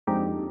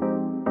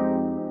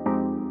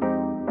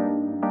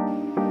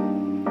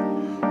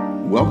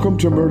Welcome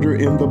to Murder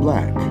in the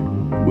Black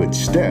with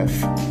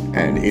Steph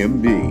and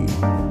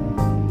MB.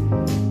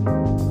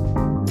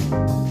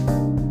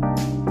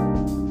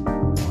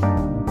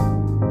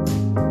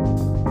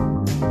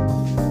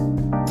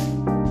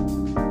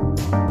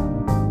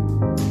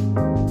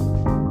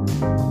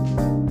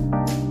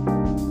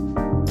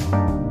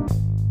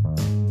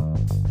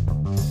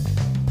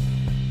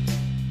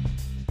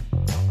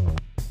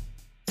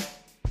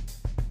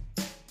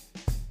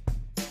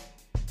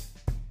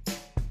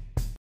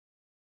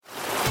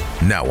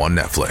 Now on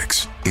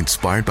Netflix,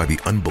 inspired by the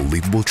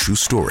unbelievable true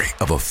story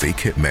of a fake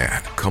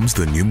hitman, comes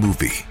the new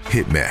movie,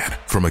 Hitman,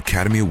 from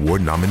Academy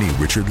Award nominee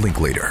Richard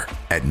Linklater.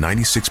 At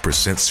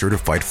 96%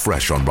 certified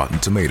fresh on Rotten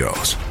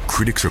Tomatoes,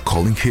 critics are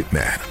calling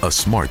Hitman a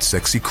smart,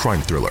 sexy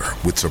crime thriller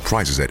with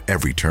surprises at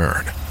every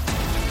turn.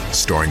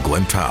 Starring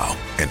Glenn Powell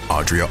and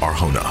Adria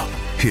Arjona,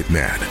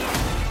 Hitman.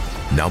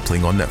 Now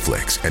playing on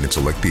Netflix and in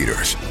select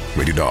theaters.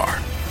 Rated R.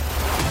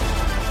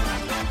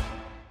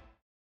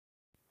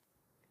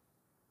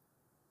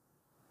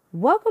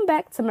 Welcome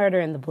back to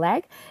Murder in the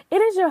Black. It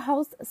is your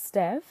host,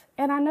 Steph,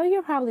 and I know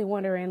you're probably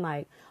wondering,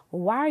 like,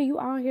 why are you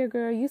on here,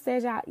 girl? You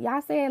said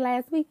y'all said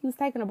last week you was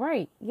taking a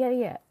break.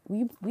 Yeah,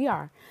 we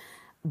are.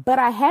 But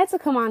I had to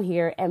come on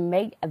here and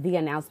make the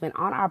announcement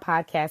on our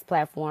podcast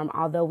platform,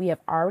 although we have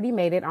already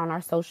made it on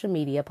our social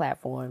media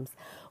platforms.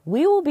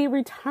 We will be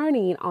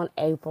returning on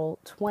April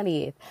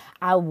 20th.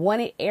 I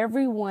wanted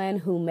everyone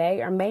who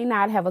may or may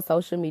not have a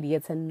social media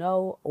to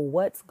know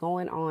what's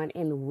going on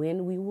and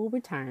when we will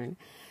return.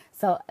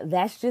 So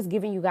that's just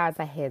giving you guys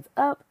a heads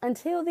up.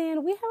 Until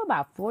then, we have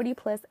about 40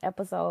 plus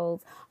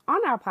episodes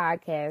on our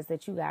podcast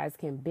that you guys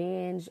can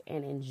binge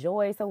and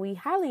enjoy. So we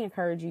highly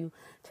encourage you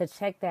to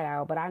check that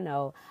out. But I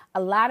know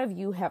a lot of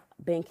you have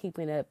been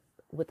keeping up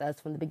with us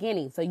from the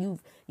beginning. So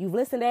you've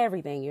listened to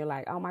everything. You're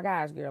like, oh my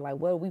gosh, girl, like,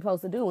 what are we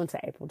supposed to do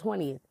until April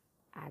 20th?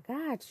 I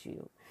got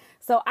you.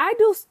 So I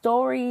do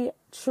story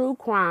true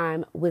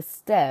crime with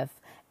Steph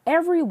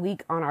every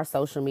week on our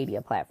social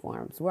media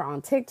platforms. We're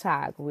on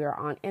TikTok, we're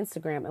on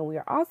Instagram, and we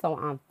are also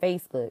on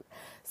Facebook.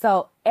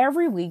 So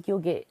every week you'll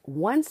get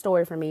one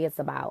story from me. It's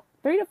about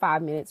 3 to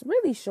 5 minutes,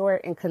 really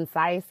short and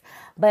concise.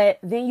 But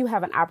then you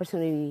have an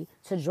opportunity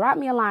to drop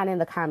me a line in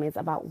the comments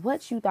about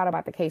what you thought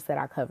about the case that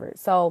I covered.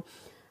 So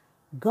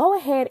go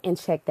ahead and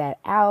check that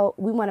out.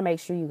 We want to make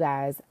sure you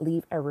guys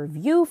leave a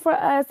review for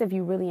us if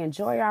you really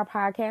enjoy our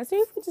podcast, or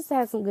if you just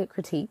have some good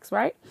critiques,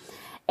 right?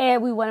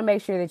 And we want to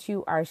make sure that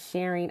you are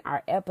sharing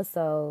our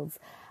episodes.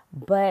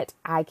 But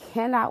I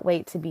cannot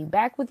wait to be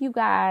back with you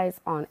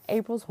guys on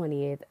April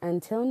 20th.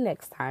 Until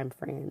next time,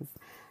 friends,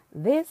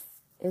 this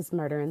is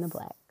Murder in the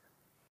Black.